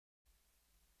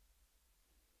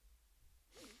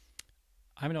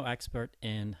I'm no expert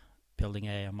in building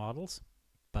AI models,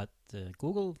 but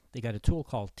Google, they got a tool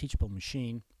called Teachable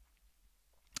Machine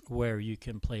where you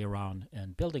can play around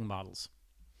in building models.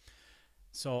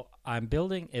 So I'm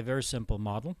building a very simple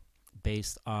model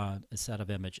based on a set of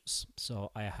images.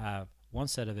 So I have one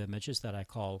set of images that I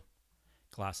call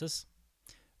glasses,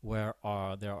 where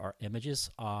there are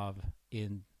images of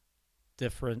in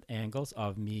different angles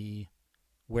of me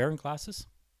wearing glasses.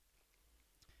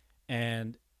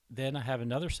 And then I have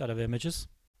another set of images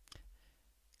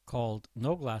called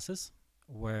no glasses,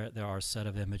 where there are a set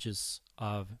of images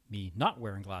of me not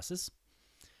wearing glasses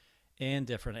in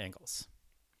different angles.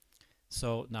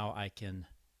 So now I can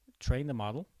train the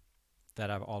model that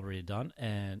I've already done,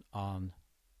 and on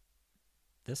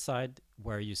this side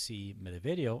where you see the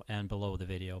video and below the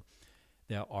video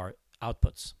there are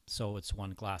outputs. So it's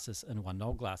one glasses and one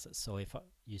no glasses. So if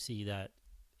you see that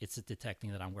it's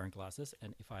detecting that I'm wearing glasses,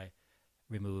 and if I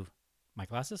remove my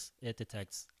glasses, it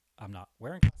detects I'm not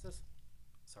wearing glasses.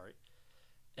 Sorry.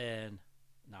 And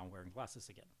now I'm wearing glasses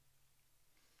again.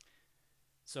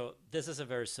 So this is a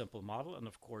very simple model, and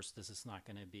of course this is not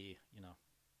going to be,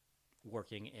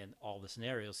 working in all the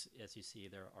scenarios. As you see,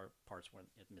 there are parts when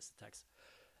it misdetects,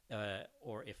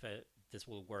 or if this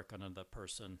will work on another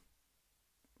person,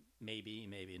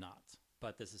 maybe not.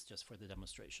 But this is just for the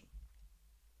demonstration.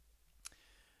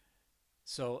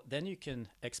 So then you can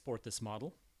export this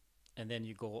model, and then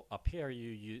you go up here,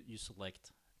 you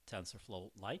select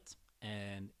TensorFlow Lite,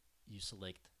 and you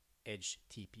select Edge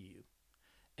TPU,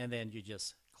 and then you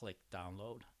just click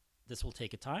download. This will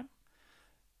take a time,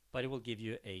 but it will give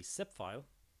you a zip file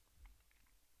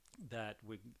that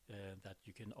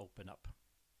you can open up.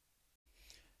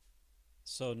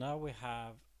 So now we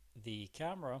have the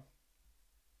camera.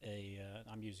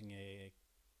 I'm using a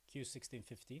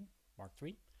Q1615 Mark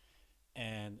III,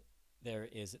 and there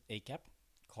is an ACAP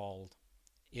called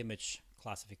image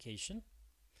classification.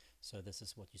 So this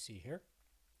is what you see here.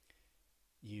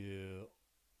 You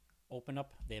open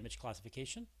up the image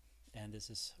classification, and this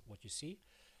is what you see.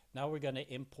 Now we're going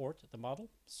to import the model,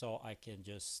 so I can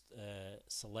just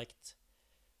select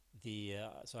the,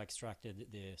 so I extracted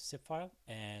the zip file,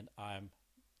 and I'm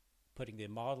putting the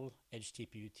model Edge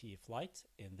TPU TF Lite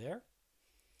in there.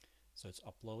 So it's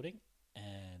uploading,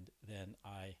 and then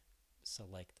I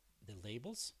select the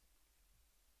labels.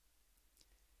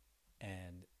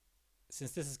 And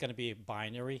since this is going to be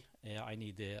binary,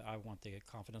 I want the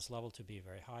confidence level to be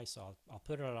very high, so I'll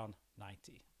put it on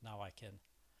 90. Now I can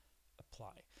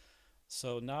apply.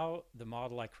 So now the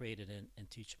model I created in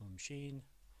Teachable Machine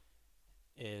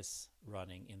is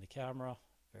running in the camera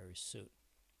very soon.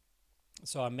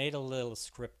 So I made a little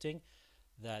scripting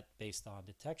that, based on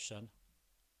detection,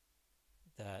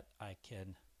 that I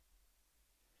can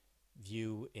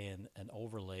view in an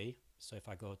overlay. So if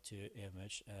I go to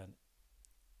image and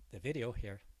the video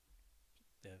here,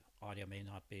 the audio may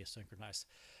not be synchronized,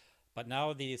 but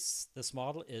now this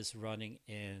model is running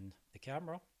in the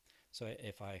camera. So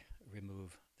if I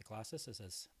remove the glasses, it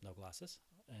says no glasses,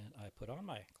 and I put on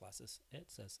my glasses, it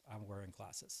says I'm wearing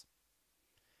glasses.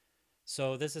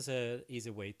 So this is an easy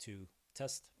way to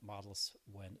test models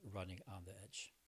when running on the edge.